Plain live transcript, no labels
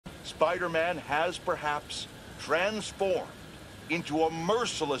Spider-Man has perhaps transformed into a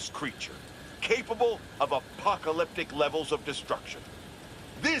merciless creature capable of apocalyptic levels of destruction.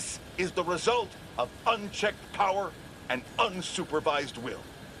 This is the result of unchecked power and unsupervised will.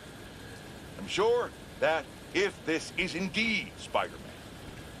 I'm sure that if this is indeed Spider-Man,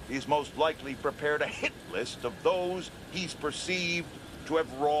 he's most likely prepared a hit list of those he's perceived to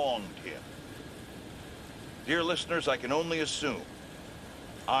have wronged him. Dear listeners, I can only assume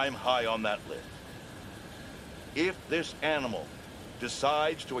I'm high on that list. If this animal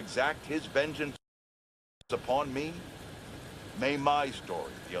decides to exact his vengeance upon me, may my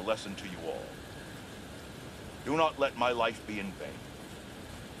story be a lesson to you all. Do not let my life be in vain.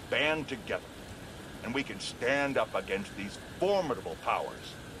 Band together, and we can stand up against these formidable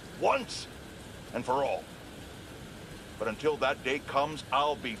powers once and for all. But until that day comes,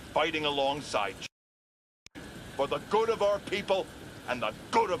 I'll be fighting alongside you for the good of our people and the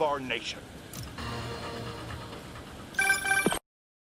good of our nation.